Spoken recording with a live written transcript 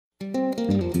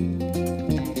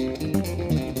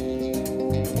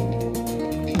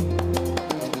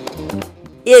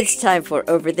It's time for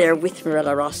Over There with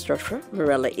Mirella Rastorfer.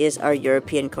 Mirella is our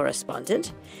European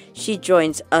correspondent. She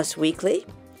joins us weekly.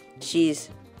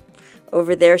 She's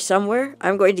over there somewhere.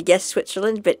 I'm going to guess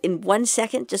Switzerland, but in 1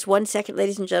 second, just 1 second,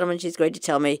 ladies and gentlemen, she's going to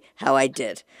tell me how I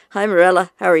did. Hi,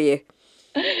 Mirella. How are you?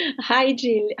 Hi,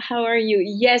 Jill. How are you?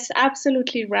 Yes,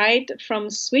 absolutely right. From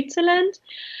Switzerland,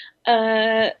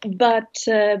 but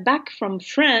back from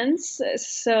France.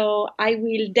 So I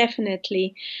will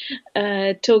definitely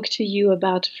talk to you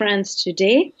about France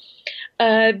today.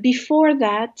 Before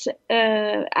that,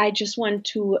 I just want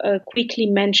to quickly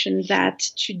mention that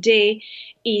today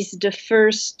is the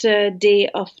first day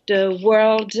of the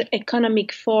World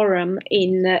Economic Forum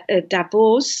in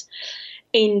Davos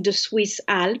in the Swiss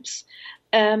Alps.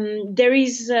 There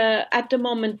is at the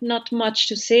moment not much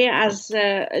to say as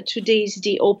today is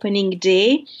the opening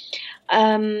day.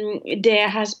 There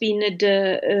has been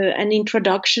an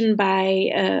introduction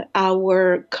by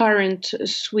our current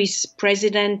Swiss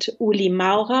president, Uli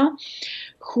Maurer,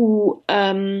 who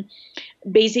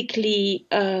basically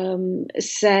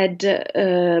said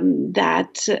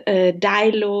that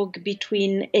dialogue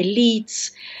between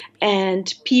elites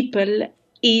and people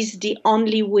is the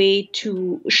only way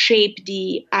to shape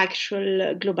the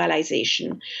actual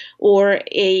globalization, or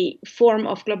a form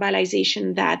of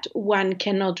globalization that one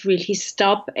cannot really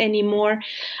stop anymore.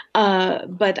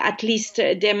 But at least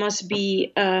there must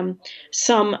be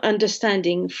some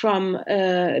understanding from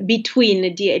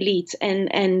between the elites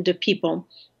and the people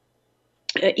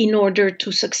in order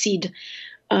to succeed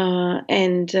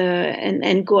and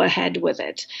go ahead with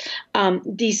it.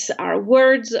 These are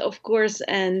words, of course,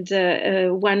 and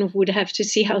one would have to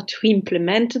see how to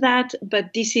implement that.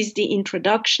 But this is the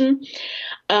introduction.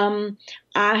 I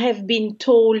have been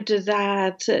told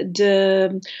that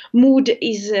the mood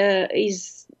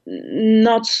is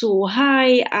not so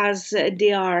high, as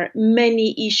there are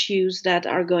many issues that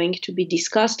are going to be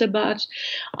discussed about.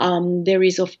 There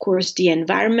is, of course, the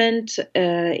environment.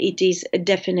 It is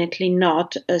definitely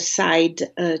not a side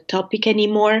topic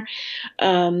anymore.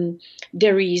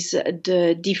 There is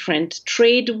the different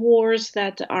trade wars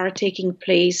that are taking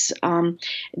place.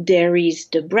 There is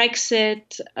the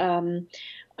Brexit.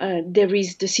 There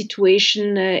is the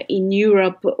situation in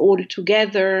Europe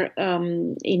altogether,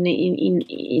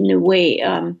 in a way,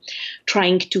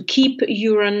 trying to keep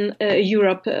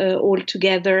Europe all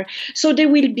together. So there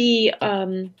will be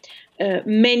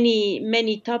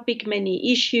many topics,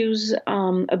 many issues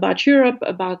about Europe,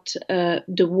 about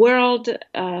the world,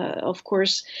 of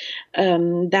course.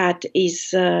 That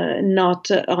is not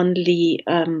only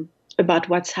about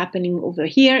what's happening over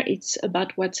here. It's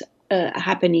about what's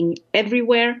happening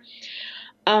everywhere.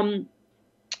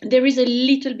 There is a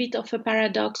little bit of a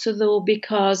paradox, though,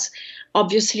 because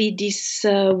obviously this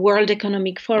World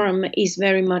Economic Forum is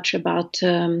very much about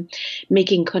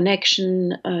making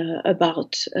connection,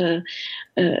 about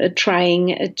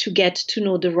trying to get to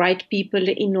know the right people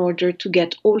in order to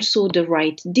get also the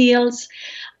right deals.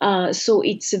 So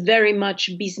it's very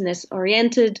much business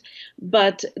oriented,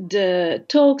 but the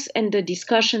talks and the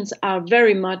discussions are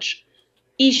very much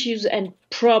issues and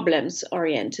problems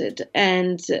oriented,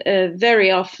 and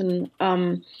very often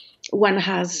one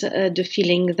has the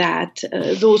feeling that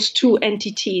those two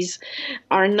entities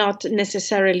are not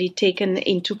necessarily taken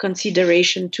into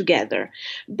consideration together.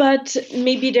 But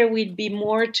maybe there will be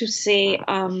more to say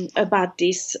about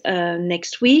this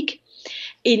next week.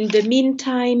 In the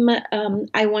meantime,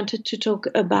 I wanted to talk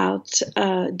about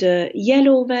the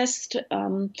yellow vest,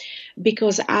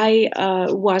 because I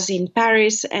was in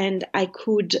Paris and I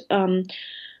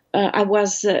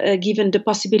was given the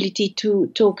possibility to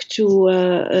talk to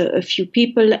a few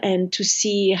people and to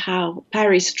see how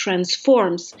Paris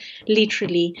transforms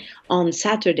literally on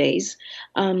Saturdays.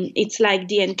 It's like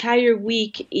the entire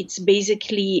week, it's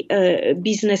basically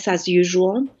business as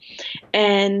usual.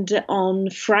 And on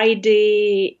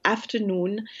Friday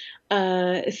afternoon,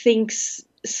 things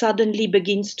suddenly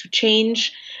begins to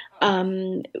change.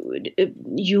 You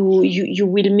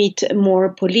will meet more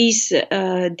police.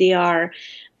 There are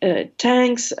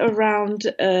tanks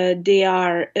around. There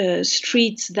are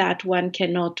streets that one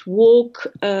cannot walk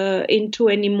into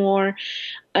anymore.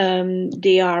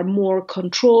 There are more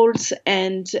controls,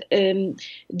 and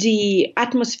the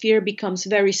atmosphere becomes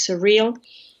very surreal.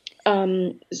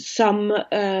 Some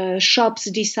shops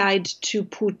decide to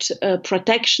put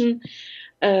protection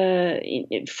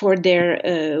for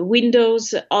their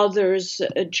windows, others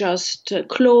just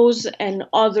close, and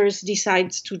others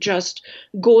decides to just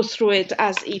go through it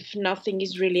as if nothing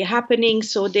is really happening.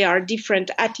 So there are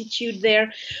different attitude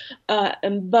there,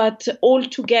 but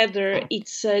altogether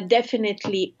it's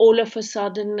definitely all of a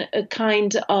sudden a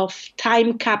kind of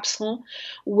time capsule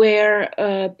where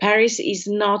Paris is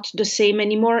not the same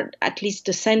anymore, at least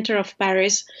the center of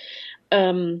Paris.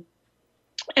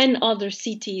 And other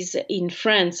cities in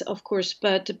France, of course,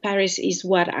 but Paris is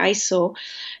what I saw,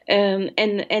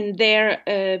 and there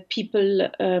people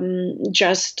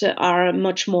just are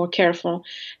much more careful,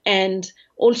 and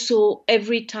also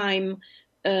every time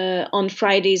on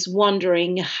Fridays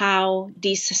wondering how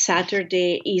this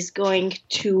Saturday is going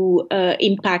to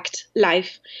impact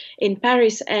life in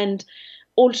Paris, and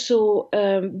also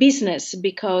business,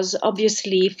 because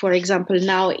obviously, for example,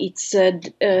 now it's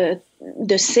the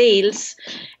sales,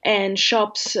 and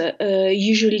shops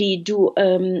usually do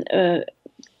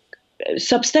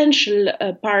substantial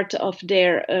part of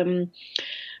their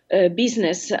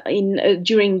business in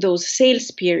during those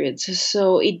sales periods.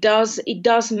 So it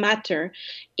does matter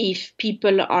if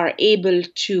people are able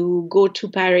to go to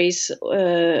Paris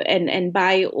and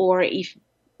buy, or if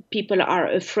people are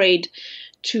afraid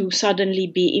to suddenly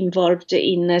be involved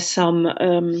in some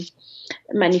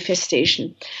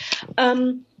manifestation.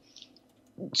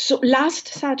 So last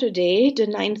Saturday, the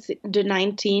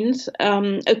 19th,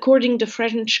 according to the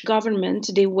French government,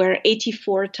 there were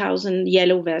 84,000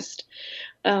 yellow vests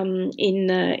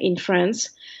in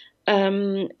France.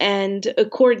 And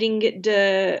according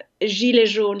the Gilets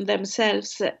jaunes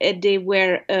themselves, they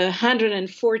were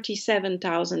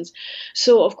 147,000.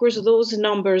 So, of course, those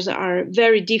numbers are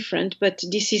very different, but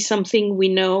this is something we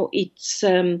know.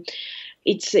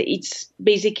 It's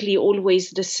basically always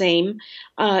the same,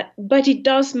 but it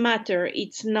does matter.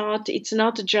 It's not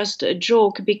just a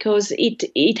joke, because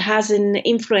it has an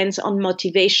influence on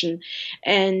motivation.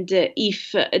 And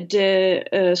if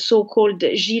the so-called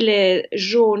Gilets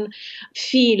jaunes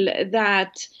feel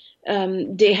that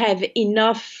they have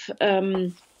enough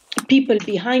people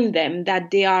behind them,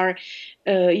 that they are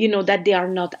that they are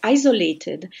not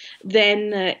isolated,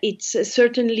 then it's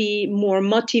certainly more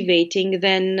motivating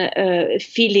than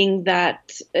feeling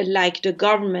that, like the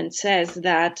government says,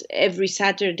 that every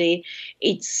Saturday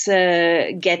it's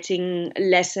getting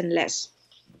less and less.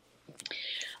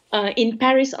 In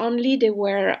Paris only, there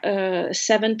were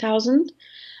 7,000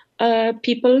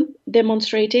 people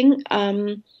demonstrating,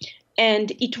 and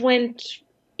it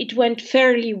went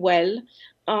fairly well.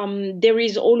 There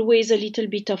is always a little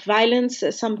bit of violence,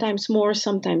 sometimes more,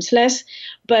 sometimes less,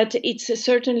 but it's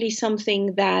certainly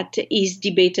something that is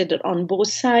debated on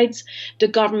both sides. The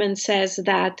government says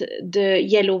that the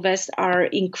yellow vests are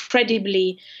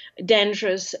incredibly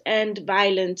dangerous and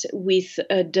violent with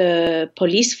the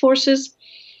police forces.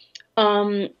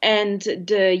 And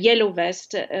the yellow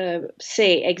vest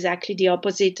say exactly the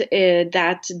opposite,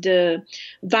 that the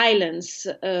violence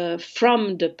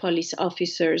from the police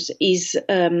officers is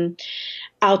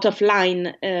out of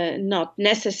line, not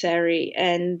necessary,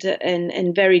 and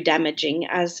very damaging,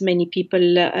 as many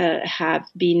people have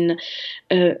been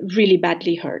really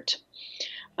badly hurt.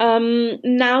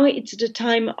 Now it's the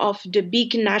time of the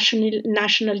big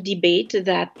national debate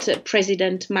that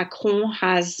President Macron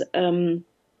has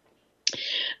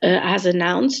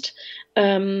announced.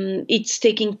 It's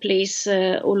taking place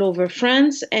all over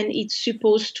France, and it's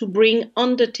supposed to bring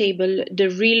on the table the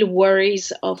real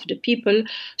worries of the people,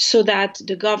 so that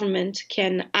the government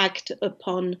can act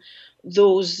upon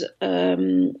those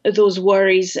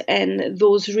worries and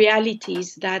those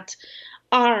realities that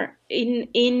are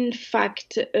in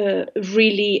fact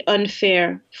really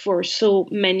unfair for so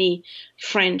many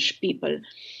French people.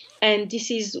 And this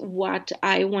is what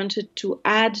I wanted to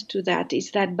add to that,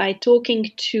 is that by talking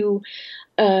to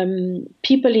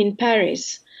people in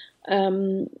Paris,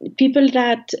 some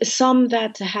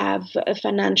that have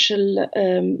financial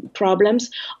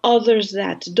problems, others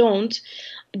that don't,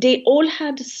 they all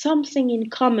had something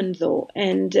in common, though,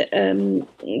 and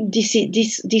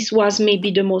this was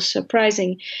maybe the most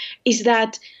surprising, is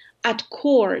that at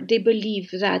core they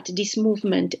believe that this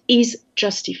movement is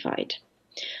justified.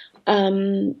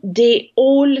 They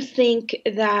all think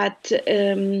that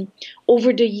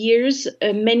over the years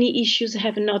many issues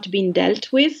have not been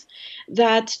dealt with,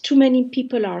 that too many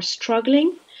people are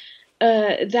struggling,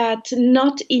 that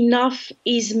not enough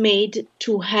is made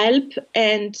to help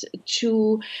and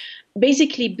to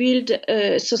basically build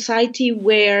a society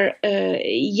where,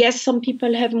 yes, some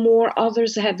people have more,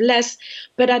 others have less,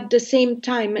 but at the same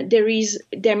time,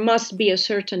 there must be a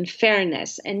certain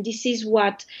fairness. And this is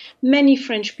what many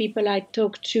French people I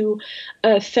talked to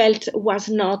felt was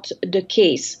not the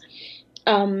case.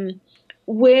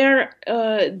 Where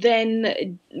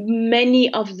then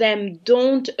many of them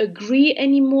don't agree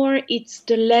anymore, it's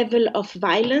the level of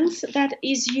violence that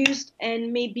is used,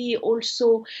 and maybe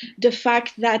also the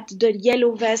fact that the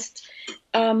yellow vest,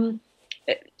 some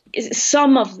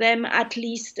of them at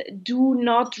least, do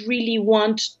not really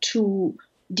want to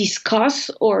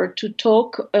discuss or to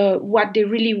talk. What they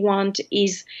really want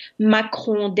is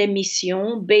Macron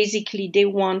démission. Basically, they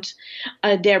want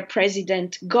their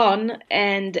president gone,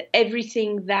 and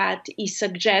everything that is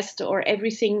suggest, or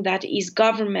everything that is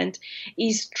government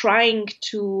is trying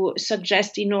to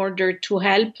suggest in order to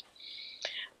help,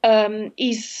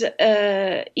 is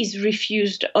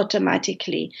refused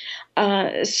automatically.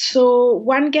 So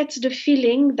one gets the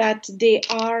feeling that they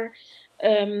are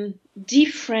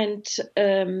different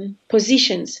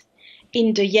positions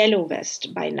in the yellow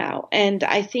vest by now, and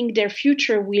I think their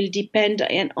future will depend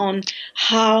on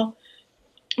how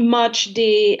much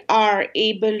they are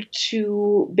able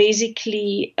to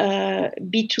basically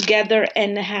be together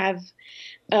and have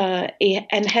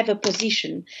a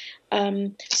position.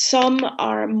 Some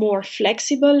are more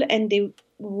flexible and they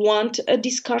want a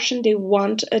discussion, they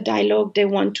want a dialogue, they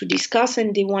want to discuss,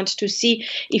 and they want to see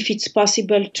if it's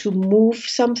possible to move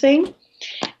something.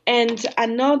 And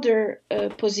another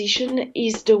position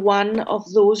is the one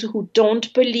of those who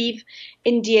don't believe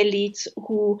in the elites,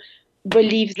 who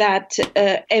believe that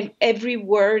every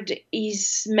word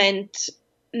is meant,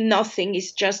 nothing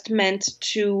is just meant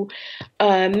to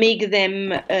make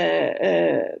them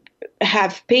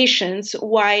have patience,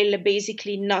 while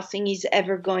basically nothing is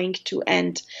ever going to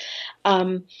end.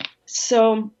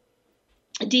 So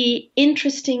the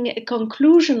interesting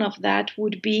conclusion of that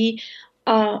would be,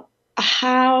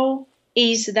 how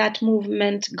is that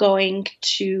movement going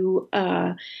to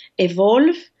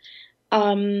evolve?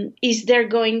 Is there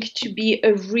going to be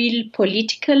a real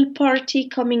political party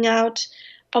coming out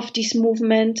of this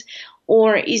movement,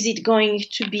 or is it going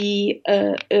to be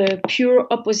a pure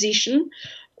opposition?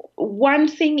 One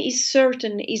thing is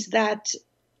certain, is that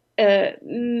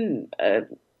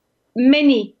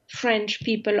many French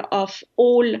people of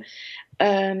all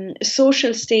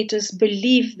social status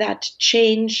believe that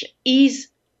change is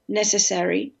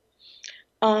necessary.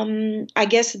 I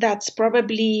guess that's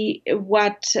probably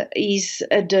what is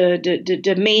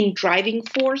the main driving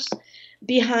force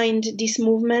behind this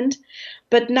movement.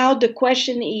 But now the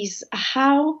question is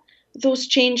how those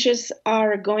changes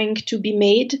are going to be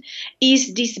made.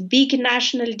 Is this big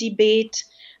national debate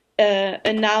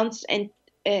announced and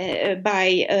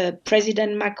by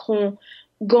President Macron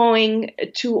going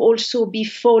to also be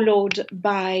followed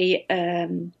by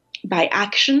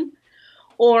action?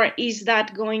 Or is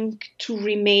that going to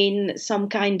remain some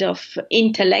kind of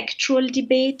intellectual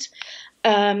debate?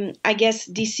 I guess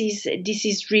this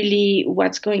is really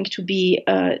what's going to be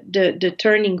the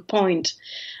turning point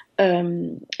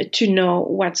to know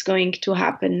what's going to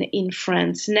happen in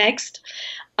France next.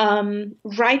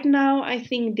 Right now, I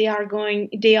think they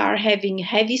are having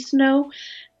heavy snow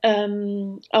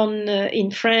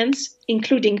in France,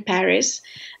 including Paris.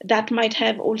 That might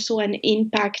have also an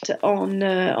impact on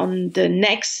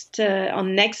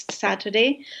next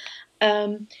Saturday.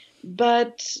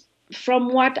 But from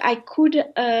what I could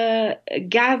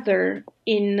gather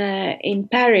in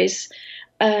Paris,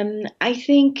 I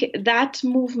think that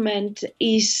movement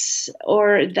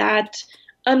or that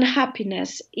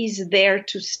unhappiness is there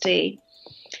to stay.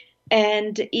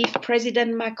 And if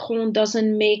President Macron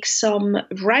doesn't make some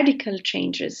radical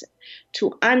changes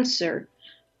to answer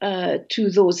to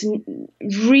those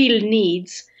real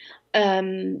needs,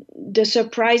 the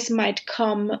surprise might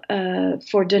come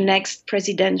for the next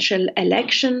presidential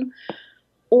election,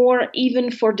 or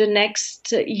even for the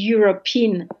next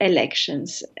European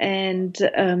elections. And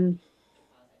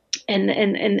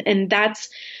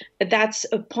that's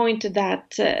a point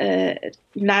that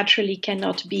naturally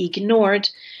cannot be ignored,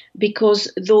 because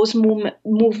those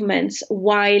movements,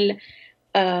 while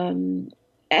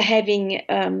having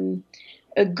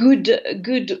a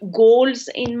good goals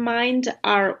in mind,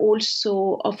 are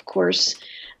also, of course,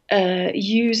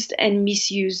 used and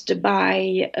misused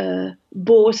by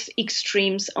both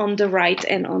extremes on the right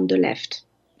and on the left.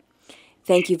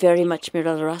 Thank you very much,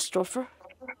 Mirella Rastorfer.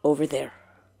 Over there.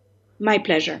 My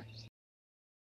pleasure.